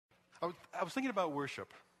I was thinking about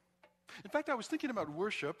worship. In fact, I was thinking about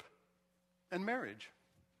worship and marriage.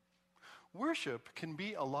 Worship can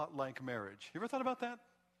be a lot like marriage. You ever thought about that?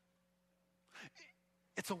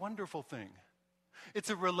 It's a wonderful thing. It's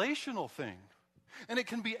a relational thing. And it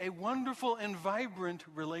can be a wonderful and vibrant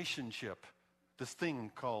relationship, this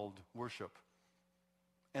thing called worship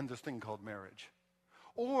and this thing called marriage.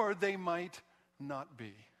 Or they might not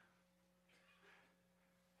be.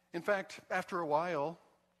 In fact, after a while,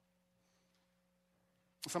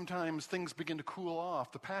 sometimes things begin to cool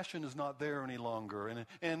off. The passion is not there any longer.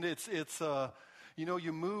 And it's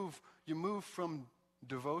you move from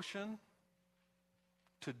devotion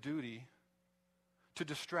to duty, to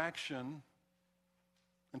distraction,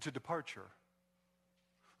 and to departure.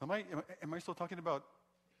 Am I still talking about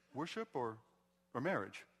worship or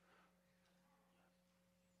marriage?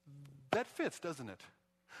 That fits, doesn't it?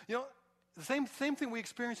 The same thing we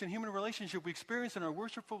experience in human relationship, we experience in our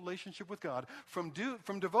worshipful relationship with God. From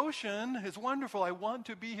devotion, it's wonderful. I want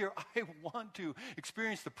to be here. I want to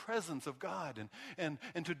experience the presence of God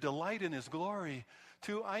and to delight in His glory.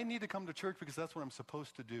 To I need to come to church because that's what I'm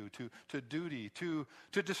supposed to do. To duty, to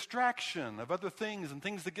distraction of other things and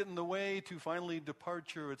things that get in the way. To finally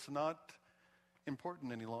departure. It's not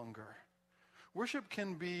important any longer. Worship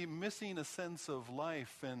can be missing a sense of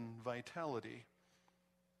life and vitality.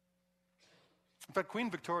 In fact, Queen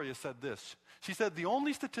Victoria said this. She said, the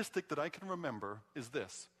only statistic that I can remember is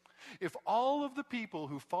this. If all of the people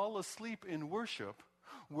who fall asleep in worship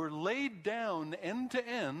were laid down end to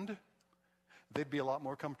end, they'd be a lot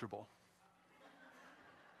more comfortable.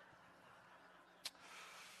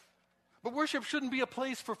 But worship shouldn't be a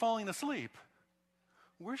place for falling asleep.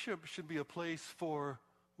 Worship should be a place for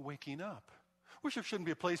waking up. Worship shouldn't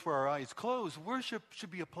be a place where our eyes close. Worship should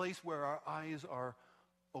be a place where our eyes are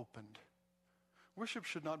opened. Worship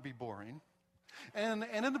should not be boring. And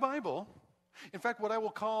in the Bible, in fact, what I will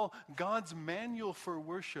call God's manual for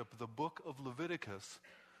worship, the book of Leviticus,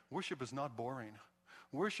 worship is not boring.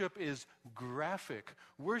 Worship is graphic.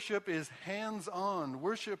 Worship is hands-on.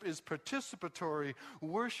 Worship is participatory.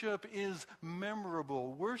 Worship is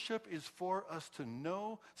memorable. Worship is for us to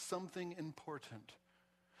know something important.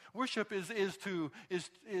 Worship is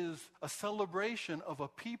a celebration of a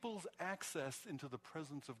people's access into the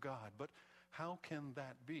presence of God. But how can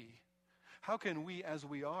that be? How can we, as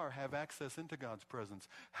we are, have access into God's presence?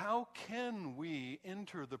 How can we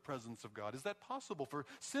enter the presence of God? Is that possible for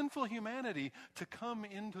sinful humanity to come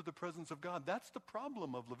into the presence of God? That's the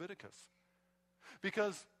problem of Leviticus.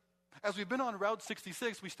 Because as we've been on Route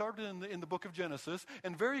 66, we started in the book of Genesis,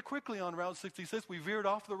 and very quickly on Route 66, we veered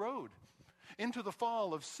off the road into the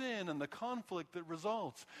fall of sin and the conflict that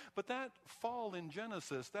results. But that fall in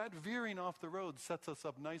Genesis, that veering off the road, sets us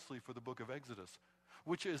up nicely for the book of Exodus,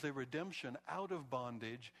 which is a redemption out of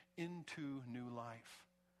bondage into new life.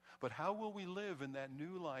 But how will we live in that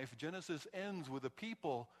new life? Genesis ends with a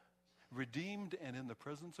people redeemed and in the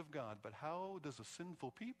presence of God. But how does a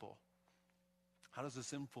sinful people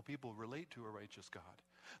relate to a righteous God?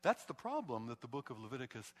 That's the problem that the book of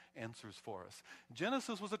Leviticus answers for us.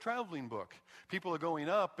 Genesis was a traveling book. People are going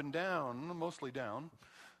up and down, mostly down.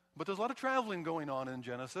 But there's a lot of traveling going on in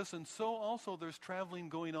Genesis, and so also there's traveling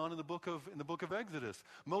going on in the book of Exodus.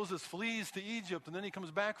 Moses flees to Egypt, and then he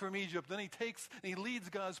comes back from Egypt. Then he leads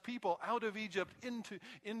God's people out of Egypt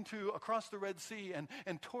into across the Red Sea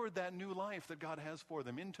and toward that new life that God has for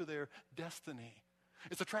them, into their destiny.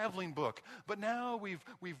 It's a traveling book. But now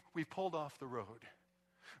we've pulled off the road.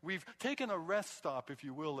 We've taken a rest stop, if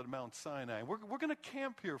you will, at Mount Sinai. We're going to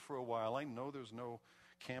camp here for a while. I know there's no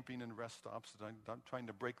camping and rest stops. I'm not trying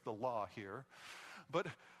to break the law here. But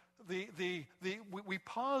we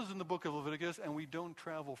pause in the book of Leviticus and we don't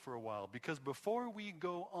travel for a while, because before we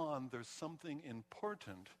go on, there's something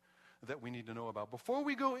important that we need to know about. Before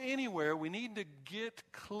we go anywhere, we need to get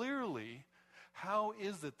clearly how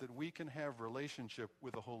is it that we can have relationship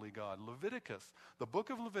with a holy God. Leviticus, the book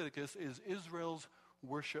of Leviticus, is Israel's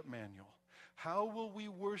worship manual. How will we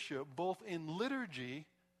worship both in liturgy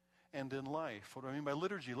and in life? What do I mean by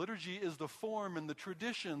liturgy? Liturgy is the form and the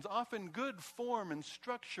traditions, often good form and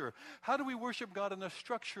structure. How do we worship God in a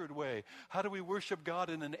structured way? How do we worship God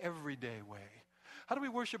in an everyday way? How do we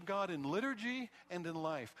worship God in liturgy and in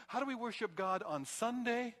life? How do we worship God on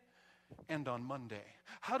Sunday and on Monday?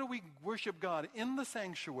 How do we worship God in the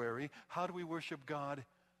sanctuary? How do we worship God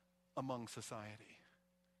among society?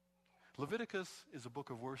 Leviticus is a book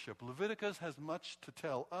of worship. Leviticus has much to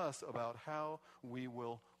tell us about how we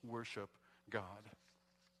will worship God.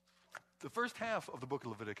 The first half of the book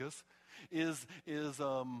of Leviticus is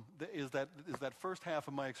that first half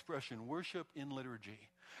of my expression, worship in liturgy.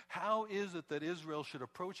 How is it that Israel should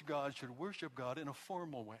approach God, should worship God in a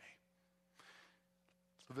formal way?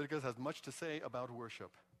 Leviticus has much to say about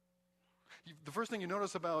worship. The first thing you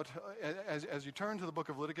notice about, as you turn to the book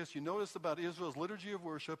of Leviticus, you notice about Israel's liturgy of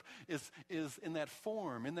worship is in that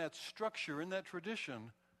form, in that structure, in that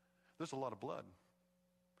tradition, there's a lot of blood.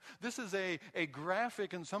 This is a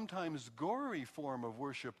graphic and sometimes gory form of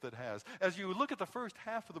worship that has. As you look at the first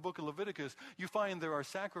half of the book of Leviticus, you find there are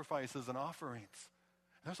sacrifices and offerings.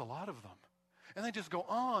 There's a lot of them. And they just go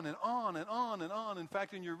on and on and on and on. In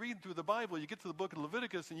fact, when you read through the Bible, you get to the book of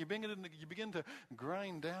Leviticus and you begin to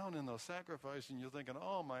grind down in those sacrifices, and you're thinking,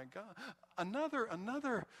 oh my God, another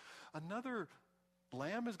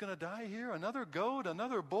lamb is going to die here, another goat,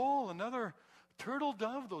 another bull, another turtle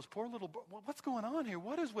dove, those poor little, what's going on here?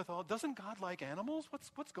 What is with all, doesn't God like animals?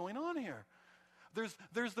 What's going on here?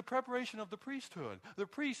 There's the preparation of the priesthood, the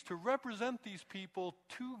priests to represent these people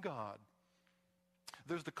to God.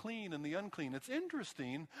 There's the clean and the unclean. It's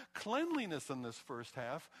interesting, cleanliness in this first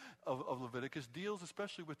half of Leviticus deals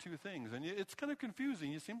especially with two things. And it's kind of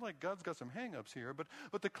confusing. It seems like God's got some hang-ups here.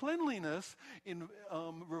 But the cleanliness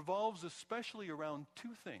revolves especially around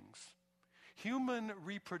two things. Human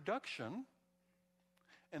reproduction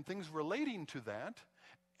and things relating to that,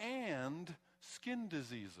 and skin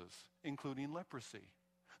diseases, including leprosy.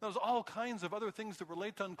 There's all kinds of other things that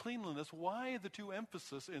relate to uncleanliness. Why the two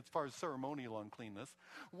emphasis, as far as ceremonial uncleanness,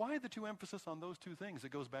 why the two emphasis on those two things? It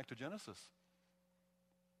goes back to Genesis.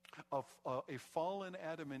 A fallen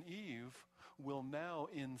Adam and Eve will now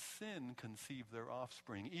in sin conceive their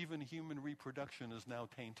offspring. Even human reproduction is now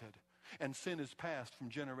tainted. And sin is passed from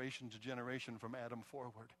generation to generation from Adam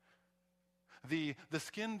forward. The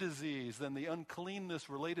skin disease and the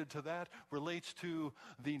uncleanness related to that relates to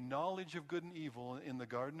the knowledge of good and evil in the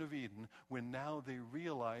Garden of Eden, when now they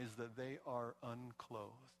realize that they are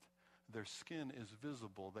unclothed. Their skin is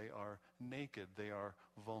visible. They are naked. They are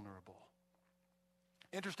vulnerable.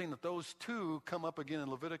 Interesting that those two come up again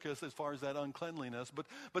in Leviticus as far as that uncleanliness.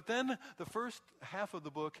 But then the first half of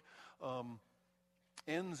the book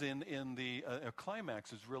ends in the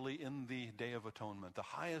climax is really in the Day of Atonement, the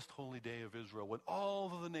highest holy day of Israel, when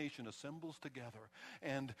all of the nation assembles together.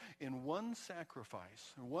 And in one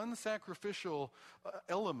sacrifice, one sacrificial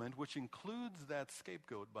element, which includes that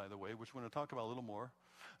scapegoat, by the way, which we're going to talk about a little more,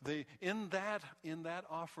 in that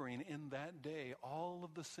offering, in that day, all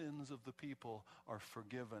of the sins of the people are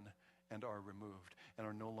forgiven and are removed and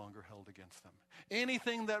are no longer held against them.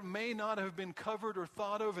 Anything that may not have been covered or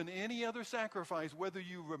thought of in any other sacrifice, whether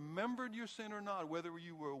you remembered your sin or not, whether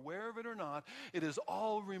you were aware of it or not, it is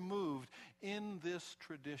all removed in this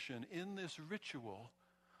tradition, in this ritual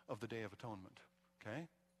of the Day of Atonement. Okay?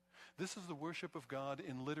 This is the worship of God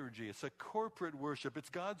in liturgy. It's a corporate worship. It's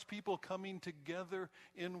God's people coming together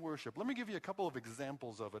in worship. Let me give you a couple of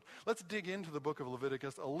examples of it. Let's dig into the book of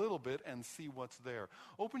Leviticus a little bit and see what's there.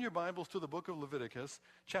 Open your Bibles to the book of Leviticus,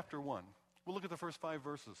 chapter 1. We'll look at the first 5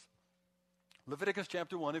 verses. Leviticus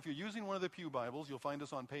chapter 1. If you're using one of the Pew Bibles, you'll find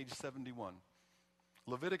us on page 71.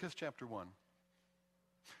 Leviticus chapter 1.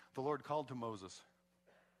 The Lord called to Moses,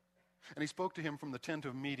 and he spoke to him from the tent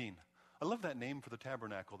of meeting. I love that name for the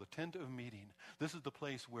tabernacle, the tent of meeting. This is the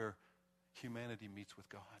place where humanity meets with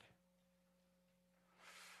God.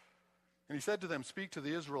 And he said to them, speak to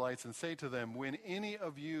the Israelites and say to them, when any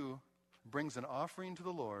of you brings an offering to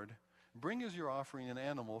the Lord, bring as your offering an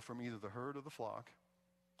animal from either the herd or the flock.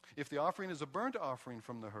 If the offering is a burnt offering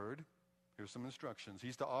from the herd, here's some instructions.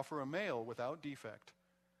 He's to offer a male without defect,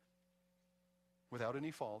 without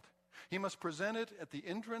any fault. He must present it at the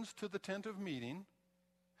entrance to the tent of meeting.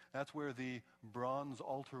 That's where the bronze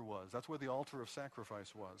altar was. That's where the altar of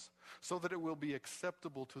sacrifice was, so that it will be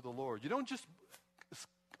acceptable to the Lord. You don't just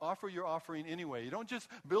offer your offering anyway. You don't just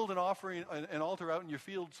build an altar out in your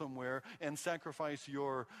field somewhere and sacrifice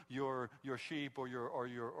your sheep or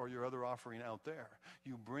your other offering out there.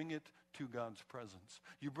 You bring it to God's presence.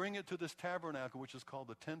 You bring it to this tabernacle, which is called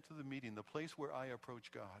the tent of the meeting, the place where I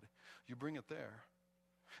approach God. You bring it there.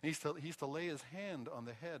 And he's to lay his hand on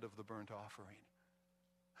the head of the burnt offering.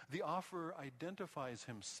 The offerer identifies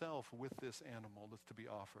himself with this animal that's to be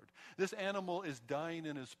offered. This animal is dying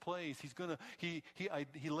in his place.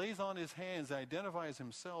 He lays on his hands and identifies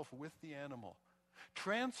himself with the animal,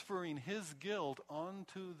 transferring his guilt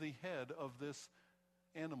onto the head of this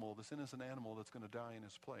animal, this innocent animal that's going to die in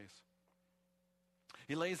his place.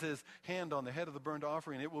 He lays his hand on the head of the burnt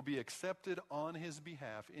offering. It will be accepted on his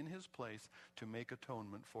behalf in his place to make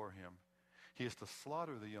atonement for him. He is to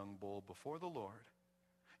slaughter the young bull before the Lord.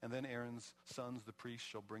 And then Aaron's sons, the priests,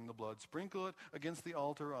 shall bring the blood, sprinkle it against the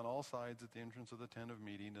altar on all sides at the entrance of the tent of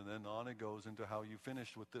meeting, and then on it goes into how you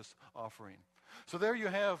finished with this offering. So there you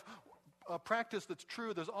have a practice that's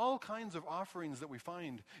true. There's all kinds of offerings that we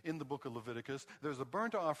find in the book of Leviticus. There's a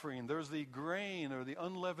burnt offering. There's the grain or the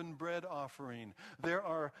unleavened bread offering. There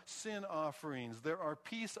are sin offerings. There are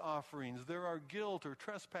peace offerings. There are guilt or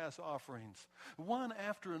trespass offerings. One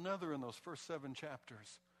after another in those first 7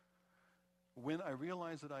 chapters. When I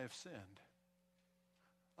realize that I have sinned,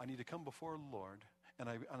 I need to come before the Lord, and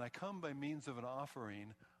I come by means of an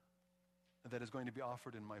offering that is going to be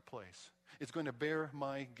offered in my place. It's going to bear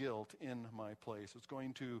my guilt in my place. It's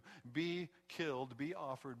going to be killed, be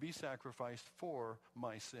offered, be sacrificed for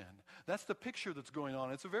my sin. That's the picture that's going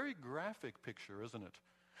on. It's a very graphic picture, isn't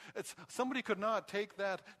it? Somebody could not take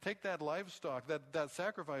that livestock, that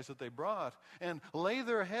sacrifice that they brought, and lay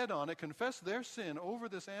their head on it, confess their sin over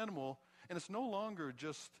this animal, and it's no longer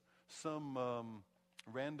just some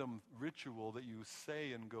random ritual that you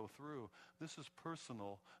say and go through. This is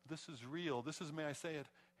personal. This is real. This is, may I say it,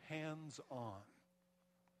 hands-on.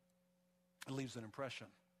 It leaves an impression.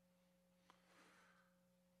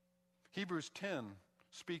 Hebrews 10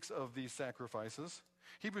 speaks of these sacrifices.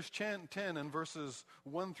 Hebrews 10 and verses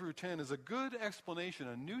 1 through 10 is a good explanation,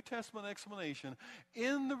 a New Testament explanation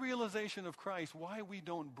in the realization of Christ, why we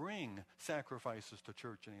don't bring sacrifices to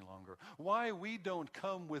church any longer, why we don't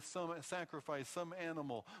come with some sacrifice, some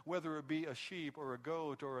animal, whether it be a sheep or a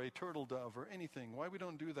goat or a turtle dove or anything, why we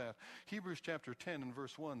don't do that. Hebrews chapter 10 and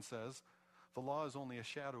verse 1 says, the law is only a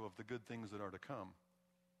shadow of the good things that are to come,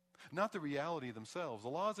 not the reality themselves. The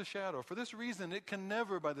law is a shadow. For this reason, it can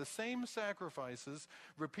never, by the same sacrifices,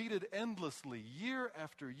 repeated endlessly, year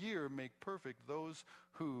after year, make perfect those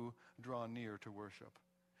who draw near to worship.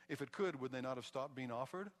 If it could, would they not have stopped being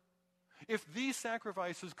offered? If these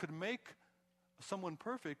sacrifices could make someone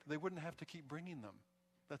perfect, they wouldn't have to keep bringing them.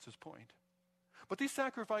 That's his point. But these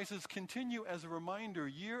sacrifices continue as a reminder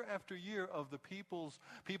year after year of the people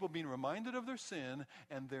being reminded of their sin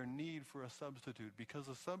and their need for a substitute, because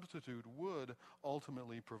a substitute would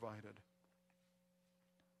ultimately provide it.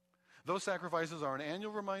 Those sacrifices are an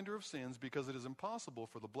annual reminder of sins because it is impossible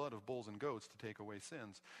for the blood of bulls and goats to take away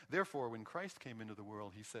sins. Therefore, when Christ came into the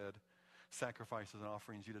world, he said, sacrifices and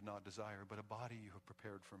offerings you did not desire, but a body you have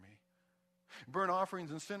prepared for me. Burnt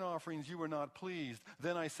offerings and sin offerings you were not pleased.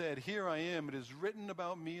 Then I said, here I am. It is written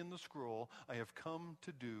about me in the scroll. I have come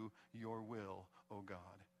to do your will, O God.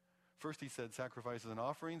 First he said, sacrifices and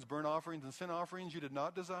offerings, burnt offerings and sin offerings you did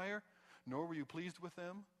not desire, nor were you pleased with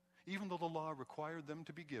them, even though the law required them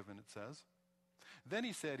to be given, it says. Then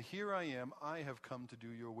he said, here I am. I have come to do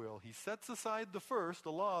your will. He sets aside the first,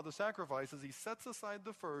 the law, the sacrifices. He sets aside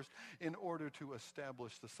the first in order to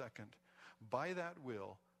establish the second. By that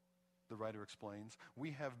will, the writer explains,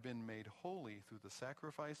 we have been made holy through the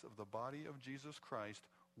sacrifice of the body of Jesus Christ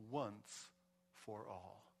once for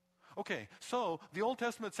all. Okay, so the Old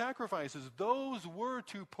Testament sacrifices, those were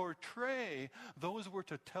to portray, those were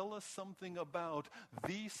to tell us something about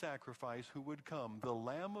the sacrifice who would come, the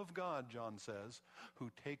Lamb of God, John says,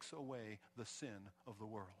 who takes away the sin of the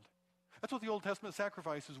world. That's what the Old Testament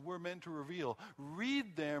sacrifices were meant to reveal.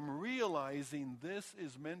 Read them realizing this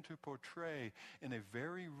is meant to portray in a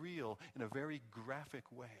very real, in a very graphic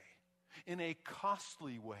way, in a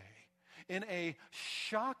costly way, in a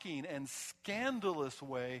shocking and scandalous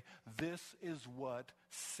way. This is what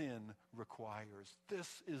sin requires.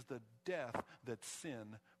 This is the death that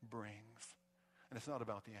sin brings. And it's not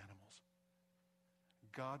about the animals.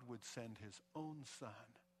 God would send his own son,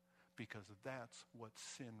 because that's what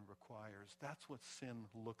sin requires. That's what sin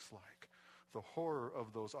looks like. The horror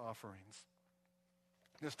of those offerings.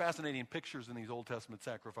 There's fascinating pictures in these Old Testament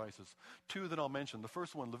sacrifices. 2 that I'll mention. The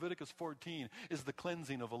first one, Leviticus 14, is the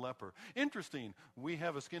cleansing of a leper. Interesting. We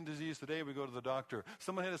have a skin disease today, we go to the doctor.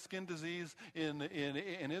 Someone had a skin disease in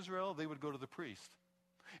Israel, they would go to the priest.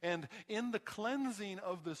 And in the cleansing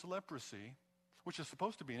of this leprosy, which is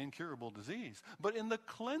supposed to be an incurable disease, but in the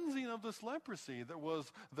cleansing of this leprosy that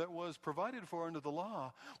was provided for under the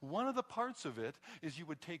law, one of the parts of it is you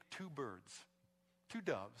would take 2 birds, 2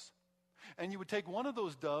 doves, and you would take one of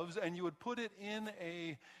those doves and you would put it in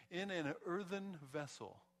an earthen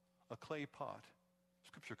vessel, a clay pot.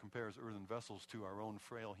 Scripture compares earthen vessels to our own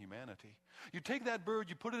frail humanity. You take that bird,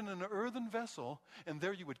 you put it in an earthen vessel, and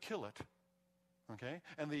there you would kill it. Okay?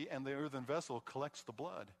 And the earthen vessel collects the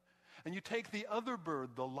blood. And you take the other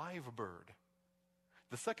bird, the live bird.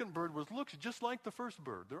 The second bird looks just like the first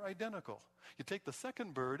bird. They're identical. You take the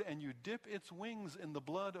second bird and you dip its wings in the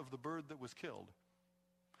blood of the bird that was killed.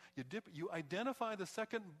 You identify the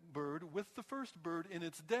second bird with the first bird in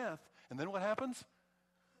its death. And then what happens?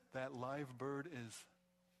 That live bird is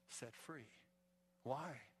set free.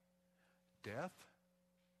 Why? Death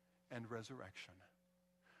and resurrection.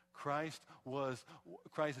 Christ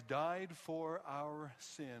died for our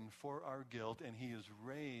sin, for our guilt, and he is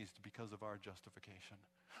raised because of our justification.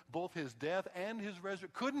 Both his death and his resurrection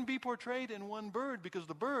couldn't be portrayed in one bird because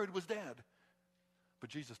the bird was dead. But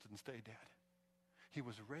Jesus didn't stay dead. He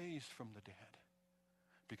was raised from the dead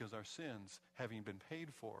because our sins, having been paid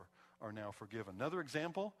for, are now forgiven. Another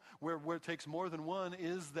example where it takes more than one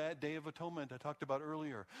is that Day of Atonement I talked about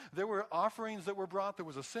earlier. There were offerings that were brought. There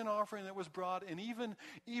was a sin offering that was brought, and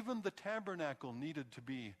even the tabernacle needed to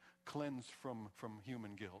be cleansed from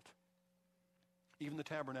human guilt. Even the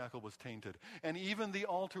tabernacle was tainted, and even the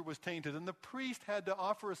altar was tainted, and the priest had to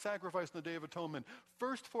offer a sacrifice on the Day of Atonement,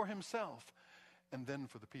 first for himself and then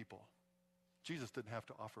for the people. Jesus didn't have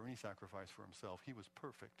to offer any sacrifice for himself. He was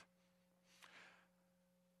perfect.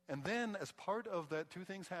 And then, as part of that, two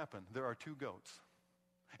things happen. There are two goats,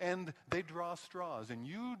 and they draw straws, and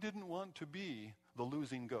you didn't want to be the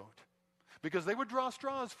losing goat because they would draw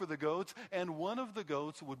straws for the goats, and one of the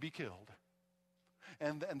goats would be killed.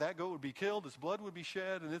 And that goat would be killed, its blood would be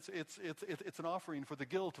shed, and it's an offering for the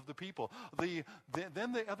guilt of the people.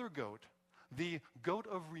 Then the other goat, the goat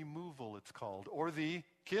of removal, it's called, or the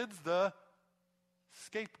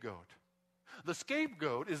scapegoat. The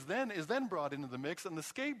scapegoat is then brought into the mix, and the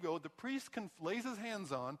scapegoat the priest lays his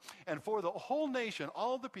hands on, and for the whole nation,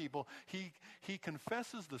 all the people, he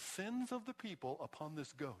confesses the sins of the people upon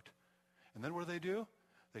this goat. And then what do?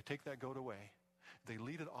 They take that goat away. They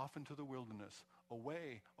lead it off into the wilderness,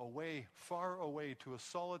 away, far away to a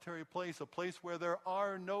solitary place, a place where there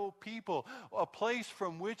are no people, a place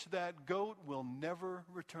from which that goat will never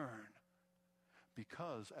return.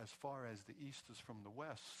 Because as far as the east is from the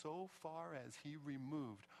west, so far as he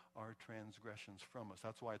removed our transgressions from us.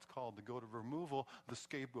 That's why it's called the goat of removal, the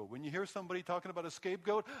scapegoat. When you hear somebody talking about a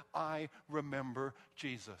scapegoat, I remember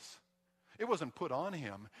Jesus. It wasn't put on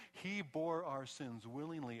him. He bore our sins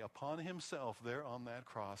willingly upon himself there on that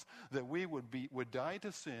cross, that we would die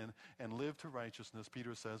to sin and live to righteousness.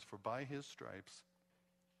 Peter says, for by his stripes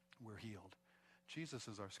we're healed. Jesus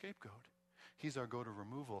is our scapegoat. He's our goat of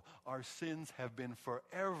removal. Our sins have been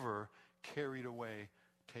forever carried away,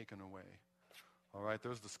 taken away. All right,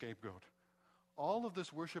 there's the scapegoat. All of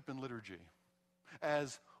this worship and liturgy,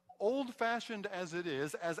 as old-fashioned as it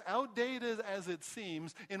is, as outdated as it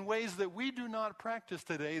seems, in ways that we do not practice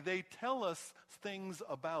today, they tell us things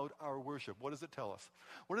about our worship. What does it tell us?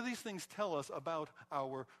 What do these things tell us about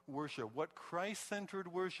our worship? What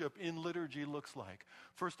Christ-centered worship in liturgy looks like?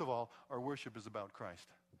 First of all, our worship is about Christ.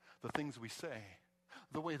 The things we say,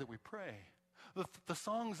 the way that we pray, the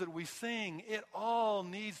songs that we sing, it all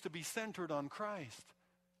needs to be centered on Christ.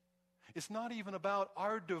 It's not even about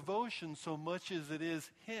our devotion so much as it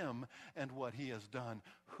is him and what he has done,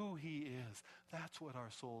 who he is. That's what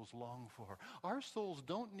our souls long for. Our souls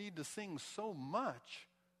don't need to sing so much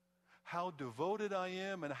how devoted I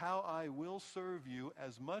am and how I will serve you,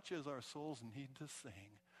 as much as our souls need to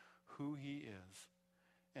sing who he is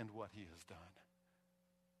and what he has done.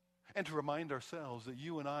 And to remind ourselves that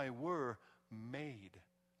you and I were made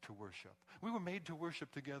to worship. We were made to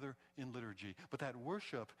worship together in liturgy, but that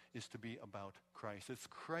worship is to be about Christ. It's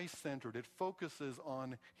Christ-centered. It focuses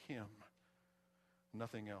on him,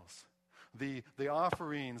 nothing else. The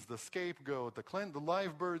offerings, the scapegoat, the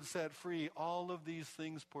live bird set free, all of these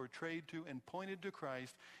things portrayed to and pointed to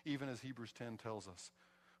Christ, even as Hebrews 10 tells us.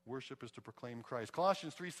 Worship is to proclaim Christ.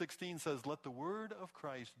 Colossians 3:16 says, let the word of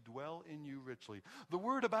Christ dwell in you richly. The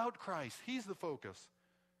word about Christ, he's the focus.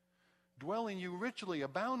 Dwell in you richly,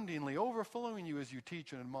 aboundingly, overflowing you as you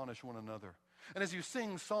teach and admonish one another. And as you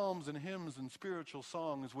sing psalms and hymns and spiritual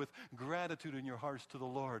songs with gratitude in your hearts to the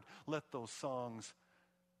Lord, let those songs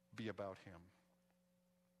be about him.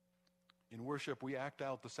 In worship, we act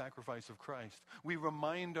out the sacrifice of Christ. We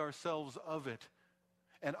remind ourselves of it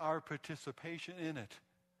and our participation in it.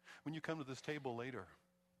 When you come to this table later,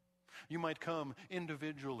 you might come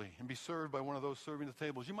individually and be served by one of those serving the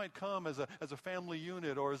tables. You might come as a family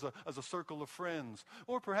unit or as a circle of friends.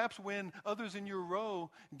 Or perhaps when others in your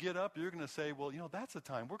row get up, you're going to say, well, that's a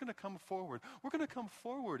time. We're going to come forward. We're going to come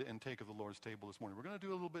forward and take of the Lord's table this morning. We're going to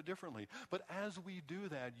do it a little bit differently. But as we do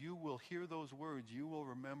that, you will hear those words. You will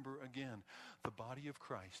remember again, the body of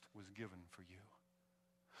Christ was given for you.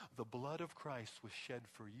 The blood of Christ was shed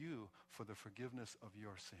for you for the forgiveness of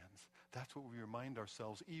your sins. That's what we remind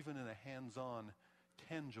ourselves, even in a hands-on,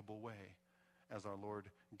 tangible way, as our Lord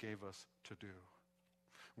gave us to do.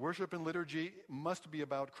 Worship in liturgy must be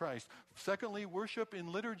about Christ. Secondly, worship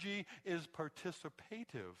in liturgy is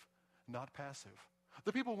participative, not passive.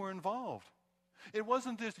 The people were involved. It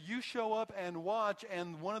wasn't this, you show up and watch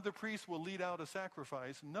and one of the priests will lead out a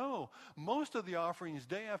sacrifice. No, most of the offerings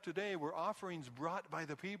day after day were offerings brought by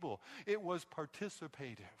the people. It was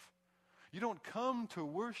participative. You don't come to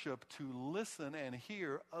worship to listen and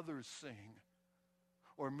hear others sing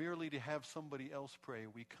or merely to have somebody else pray.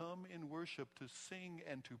 We come in worship to sing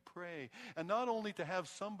and to pray, and not only to have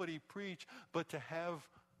somebody preach, but to have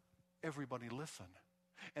everybody listen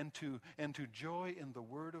and to joy in the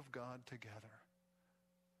Word of God together.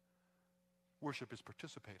 Worship is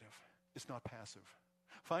participative. It's not passive.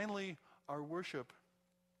 Finally, our worship,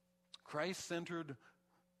 Christ-centered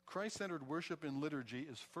worship in liturgy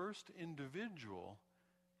is first individual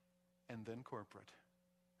and then corporate.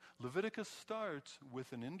 Leviticus starts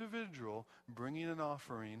with an individual bringing an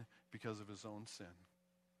offering because of his own sin.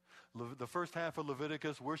 The first half of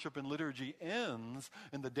Leviticus, worship and liturgy, ends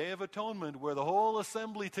in the Day of Atonement, where the whole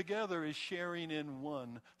assembly together is sharing in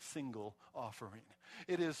one single offering.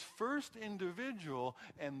 It is first individual,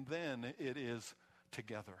 and then it is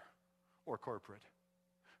together or corporate.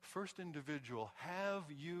 First individual, have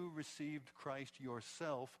you received Christ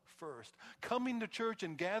yourself first? Coming to church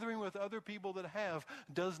and gathering with other people that have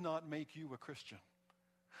does not make you a Christian.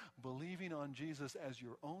 Believing on Jesus as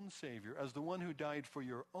your own Savior, as the one who died for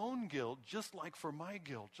your own guilt, just like for my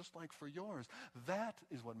guilt, just like for yours, that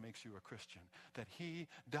is what makes you a Christian. That he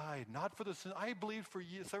died not for the sin. I believed for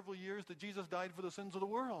several years that Jesus died for the sins of the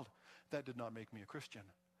world. That did not make me a Christian.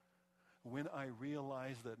 When I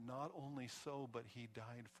realized that not only so, but he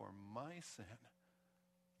died for my sin,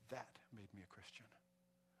 that made me a Christian.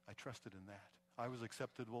 I trusted in that. I was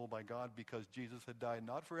acceptable by God because Jesus had died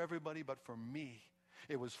not for everybody, but for me.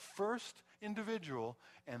 It was first individual,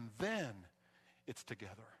 and then it's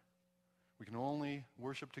together. We can only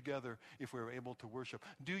worship together if we're able to worship.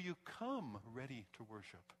 Do you come ready to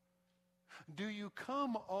worship? Do you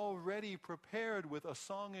come already prepared with a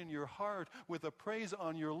song in your heart, with a praise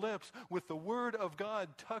on your lips, with the Word of God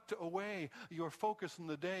tucked away, your focus in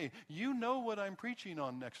the day? You know what I'm preaching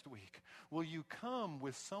on next week. Will you come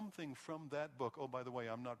with something from that book? Oh, by the way,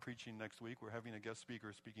 I'm not preaching next week. We're having a guest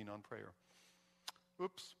speaker speaking on prayer.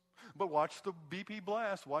 Oops. But watch the BP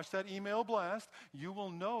blast. Watch that email blast. You will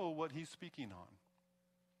know what he's speaking on.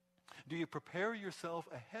 Do you prepare yourself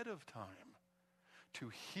ahead of time to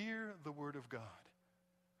hear the Word of God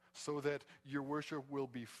so that your worship will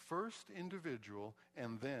be first individual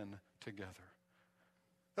and then together?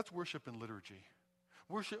 That's worship in liturgy.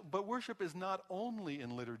 But worship is not only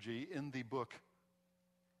in liturgy in the book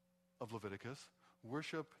of Leviticus.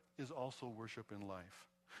 Worship is also worship in life.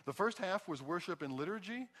 The first half was worship in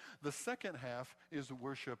liturgy. The second half is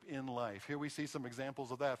worship in life. Here we see some examples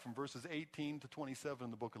of that from verses 18 to 27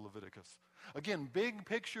 in the book of Leviticus. Again, big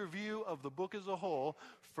picture view of the book as a whole.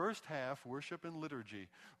 First half, worship in liturgy.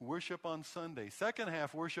 Worship on Sunday. Second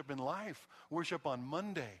half, worship in life. Worship on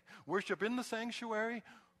Monday. Worship in the sanctuary.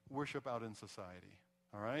 Worship out in society.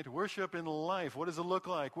 All right? Worship in life. What does it look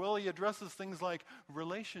like? Well, he addresses things like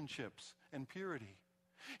relationships and purity.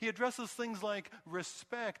 He addresses things like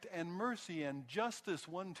respect and mercy and justice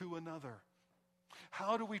one to another.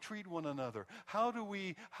 How do we treat one another? How do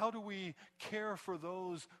we care for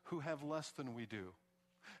those who have less than we do?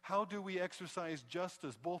 How do we exercise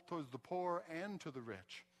justice both towards the poor and to the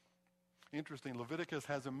rich? Interesting, Leviticus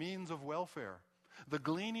has a means of welfare, the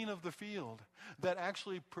gleaning of the field, that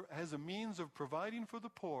actually has a means of providing for the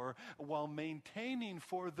poor while maintaining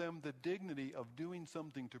for them the dignity of doing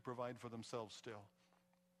something to provide for themselves still.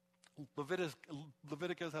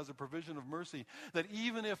 Leviticus has a provision of mercy that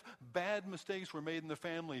even if bad mistakes were made in the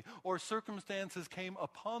family or circumstances came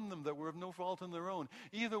upon them that were of no fault in their own,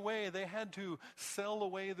 either way they had to sell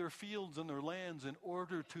away their fields and their lands in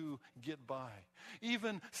order to get by.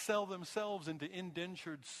 Even sell themselves into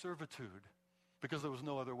indentured servitude because there was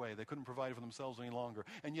no other way. They couldn't provide for themselves any longer.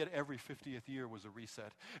 And yet every 50th year was a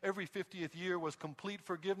reset. Every 50th year was complete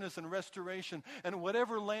forgiveness and restoration. And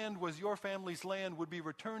whatever land was your family's land would be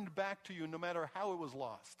returned back to you no matter how it was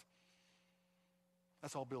lost.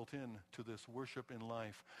 That's all built in to this worship in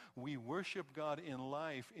life. We worship God in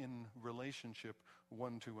life in relationship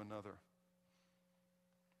one to another.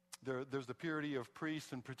 There's the purity of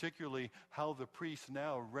priests, and particularly how the priests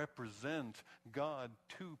now represent God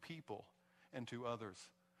to people and to others.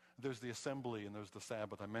 There's the assembly and there's the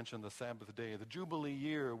Sabbath. I mentioned the Sabbath day, the Jubilee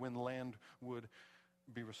year when land would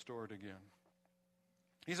be restored again.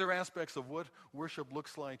 These are aspects of what worship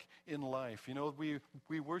looks like in life. You know,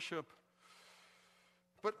 we worship,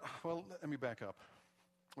 let me back up.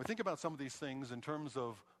 We think about some of these things in terms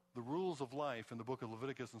of the rules of life in the book of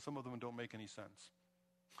Leviticus, and some of them don't make any sense.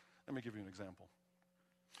 Let me give you an example.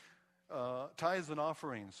 Tithes and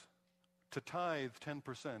offerings to tithe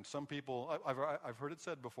 10%. Some people, I've heard it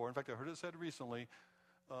said before. In fact, I heard it said recently.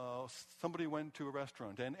 Somebody went to a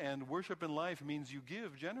restaurant, and worship in life means you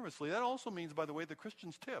give generously. That also means, by the way, the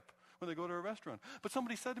Christians tip when they go to a restaurant. But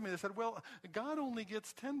somebody said to me, they said, well, God only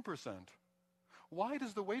gets 10%. Why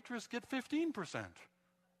does the waitress get 15%?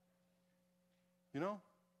 You know,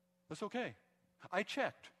 that's okay. I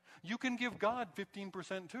checked. You can give God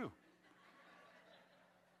 15% too.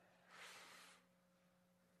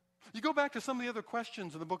 You go back to some of the other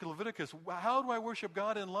questions in the book of Leviticus. How do I worship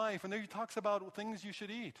God in life? And there he talks about things you should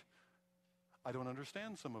eat. I don't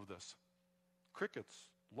understand some of this. Crickets,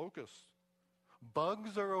 locusts.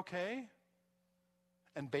 Bugs are okay,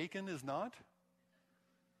 and bacon is not.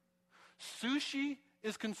 Sushi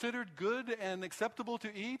is considered good and acceptable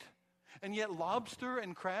to eat, and yet lobster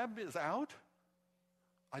and crab is out.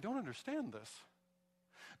 I don't understand this.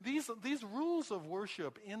 These rules of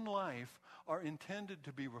worship in life are intended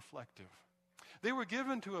to be reflective. They were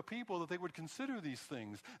given to a people that they would consider these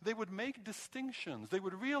things. They would make distinctions. They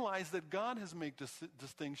would realize that God has made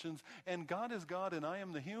distinctions, and God is God and I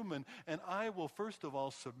am the human, and I will first of all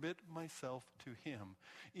submit myself to him,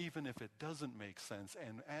 even if it doesn't make sense.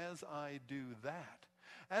 And as I do that,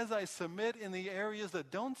 as I submit in the areas that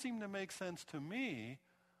don't seem to make sense to me,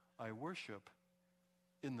 I worship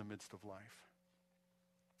in the midst of life.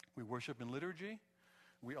 We worship in liturgy.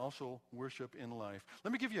 We also worship in life.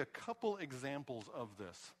 Let me give you a couple examples of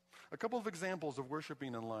this. A couple of examples of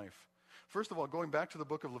worshiping in life. First of all, going back to the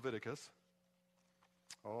book of Leviticus.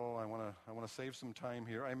 Oh, I want to save some time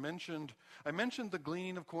here. I mentioned the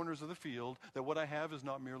gleaning of corners of the field, that what I have is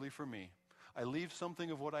not merely for me. I leave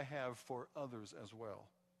something of what I have for others as well.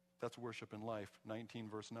 That's worship in life, 19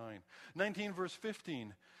 verse 9. 19 verse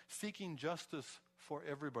 15, seeking justice for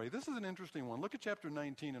everybody. This is an interesting one. Look at chapter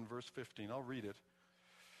 19 and verse 15. I'll read it.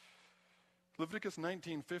 Leviticus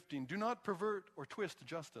 19:15, do not pervert or twist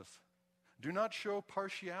justice. Do not show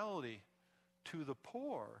partiality to the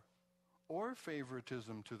poor or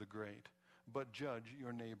favoritism to the great, but judge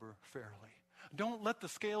your neighbor fairly. Don't let the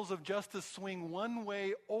scales of justice swing one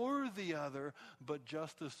way or the other, but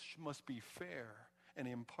justice must be fair and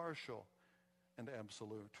impartial and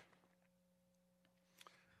absolute.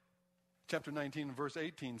 Chapter 19 and verse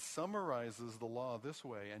 18 summarizes the law this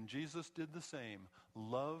way, and Jesus did the same.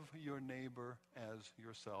 Love your neighbor as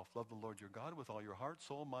yourself. Love the Lord your God with all your heart,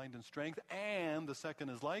 soul, mind, and strength. And the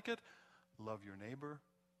second is like it, love your neighbor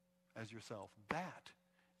as yourself. That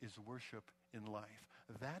is worship in life.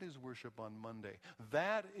 That is worship on Monday.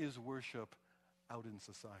 That is worship out in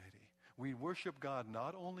society. We worship God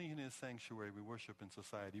not only in his sanctuary, we worship in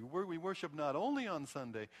society. We worship not only on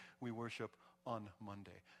Sunday, we worship on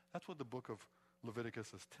Monday. That's what the book of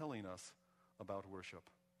Leviticus is telling us about worship.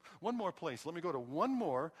 One more place. Let me go to one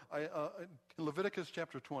more. Leviticus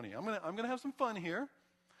chapter 20. I'm going to have some fun here.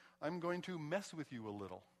 I'm going to mess with you a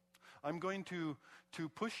little. I'm going to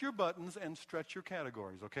push your buttons and stretch your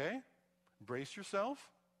categories, okay? Brace yourself.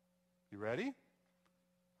 You ready?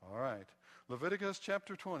 All right. Leviticus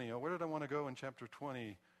chapter 20. Oh, where did I want to go in chapter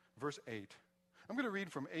 20? Verse 8. I'm going to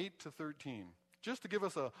read from 8 to 13, just to give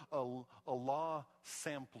us a law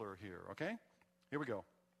sampler here, okay? Here we go.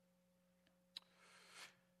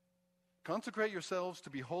 Consecrate yourselves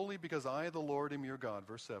to be holy because I, the Lord, am your God.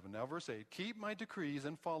 Verse 7. Now verse 8. Keep my decrees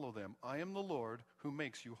and follow them. I am the Lord who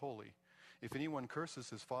makes you holy. If anyone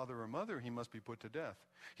curses his father or mother, he must be put to death.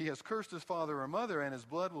 He has cursed his father or mother, and his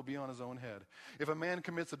blood will be on his own head. If a man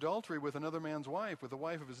commits adultery with another man's wife, with the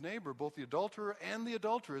wife of his neighbor, both the adulterer and the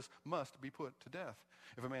adulteress must be put to death.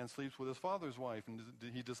 If a man sleeps with his father's wife and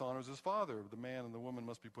he dishonors his father, the man and the woman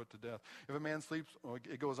must be put to death. If a man sleeps,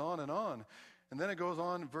 it goes on. And then it goes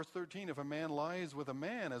on, verse 13, if a man lies with a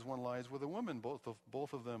man as one lies with a woman,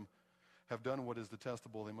 both of them have done what is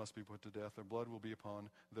detestable, they must be put to death. Their blood will be upon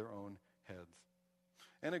their own heads.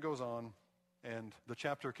 And it goes on, and the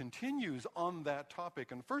chapter continues on that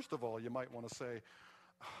topic. And first of all, you might want to say,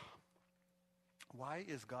 why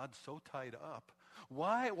is God so tied up?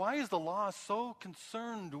 Why is the law so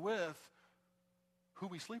concerned with who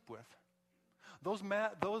we sleep with? Those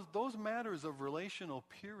matters of relational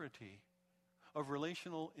purity, of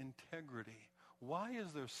relational integrity. Why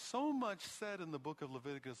is there so much said in the book of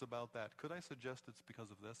Leviticus about that? Could I suggest it's because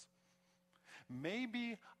of this?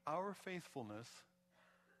 Maybe our faithfulness,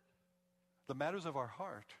 the matters of our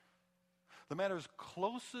heart, the matters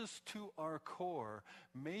closest to our core,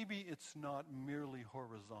 maybe it's not merely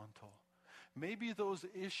horizontal. Maybe those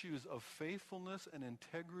issues of faithfulness and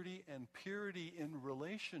integrity and purity in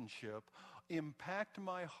relationship impact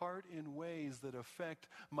my heart in ways that affect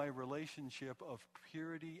my relationship of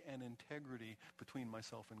purity and integrity between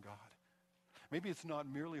myself and God. Maybe it's not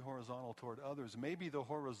merely horizontal toward others. Maybe the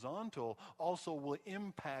horizontal also will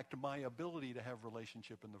impact my ability to have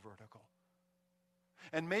relationship in the vertical.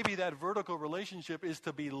 And maybe that vertical relationship is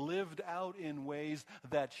to be lived out in ways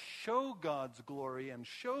that show God's glory and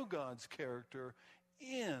show God's character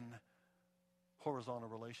in horizontal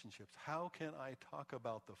relationships. How can I talk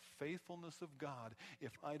about the faithfulness of God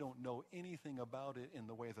if I don't know anything about it in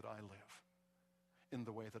the way that I live, in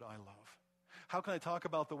the way that I love? How can I talk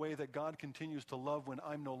about the way that God continues to love when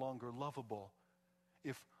I'm no longer lovable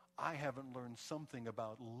if I haven't learned something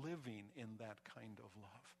about living in that kind of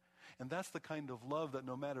love? And that's the kind of love that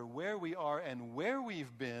no matter where we are and where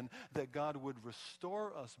we've been, that God would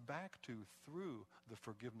restore us back to through the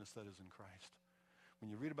forgiveness that is in Christ. When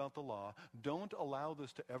you read about the law, don't allow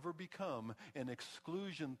this to ever become an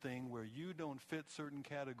exclusion thing where you don't fit certain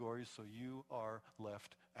categories, so you are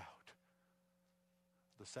left out.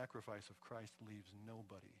 The sacrifice of Christ leaves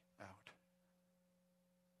nobody out.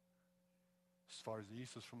 As far as the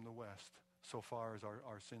east is from the west, so far as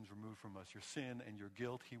our sins removed from us, your sin and your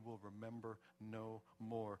guilt, he will remember no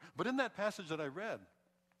more. But in that passage that I read,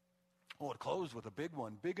 it closed with a big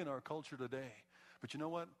one, big in our culture today. But you know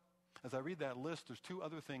what? As I read that list, there's two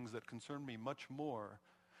other things that concern me much more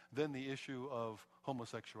than the issue of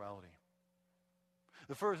homosexuality.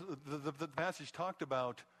 The passage talked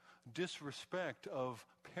about disrespect of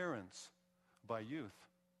parents by youth.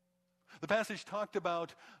 The passage talked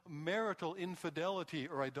about marital infidelity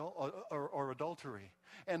or adultery.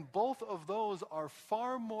 And both of those are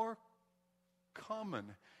far more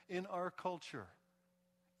common in our culture,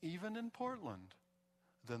 even in Portland,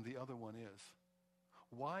 than the other one is.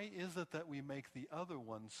 Why is it that we make the other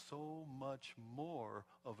one so much more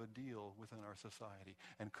of a deal within our society?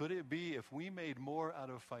 And could it be if we made more out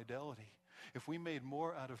of fidelity, if we made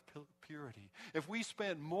more out of purity, if we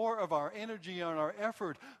spent more of our energy and our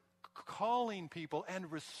effort calling people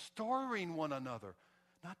and restoring one another,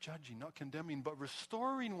 not judging, not condemning, but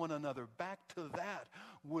restoring one another back to that,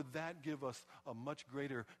 would that give us a much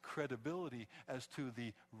greater credibility as to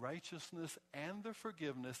the righteousness and the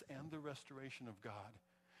forgiveness and the restoration of God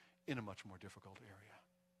in a much more difficult area?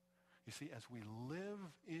 You see, as we live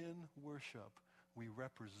in worship, we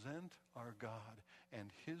represent our God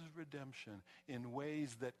and his redemption in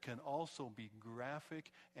ways that can also be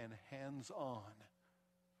graphic and hands-on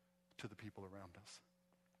to the people around us.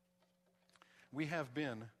 We have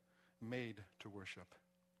been made to worship.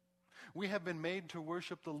 We have been made to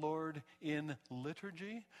worship the Lord in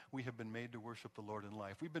liturgy. We have been made to worship the Lord in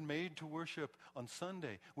life. We've been made to worship on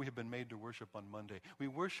Sunday. We have been made to worship on Monday. We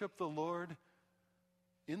worship the Lord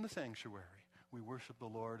in the sanctuary. We worship the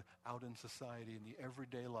Lord out in society in the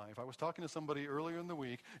everyday life. I was talking to somebody earlier in the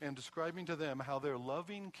week and describing to them how their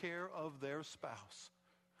loving care of their spouse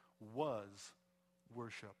was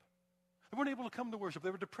worship. They weren't able to come to worship. They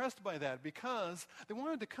were depressed by that because they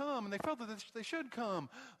wanted to come and they felt that they should come,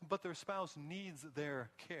 but their spouse needs their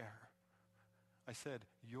care. I said,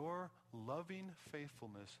 your loving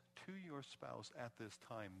faithfulness to your spouse at this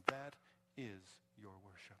time, that is your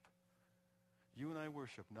worship. You and I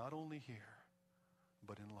worship not only here,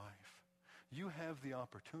 but in life. You have the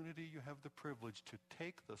opportunity, you have the privilege to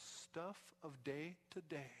take the stuff of day to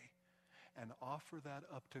day and offer that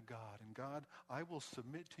up to God. And God, I will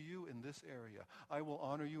submit to you in this area. I will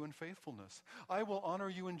honor you in faithfulness. I will honor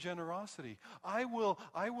you in generosity. I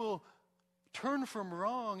will turn from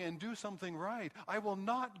wrong and do something right. I will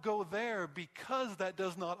not go there because that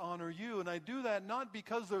does not honor you. And I do that not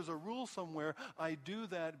because there's a rule somewhere. I do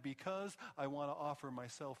that because I want to offer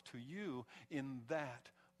myself to you in that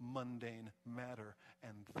mundane matter.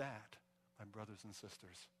 And that, my brothers and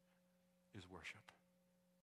sisters, is worship.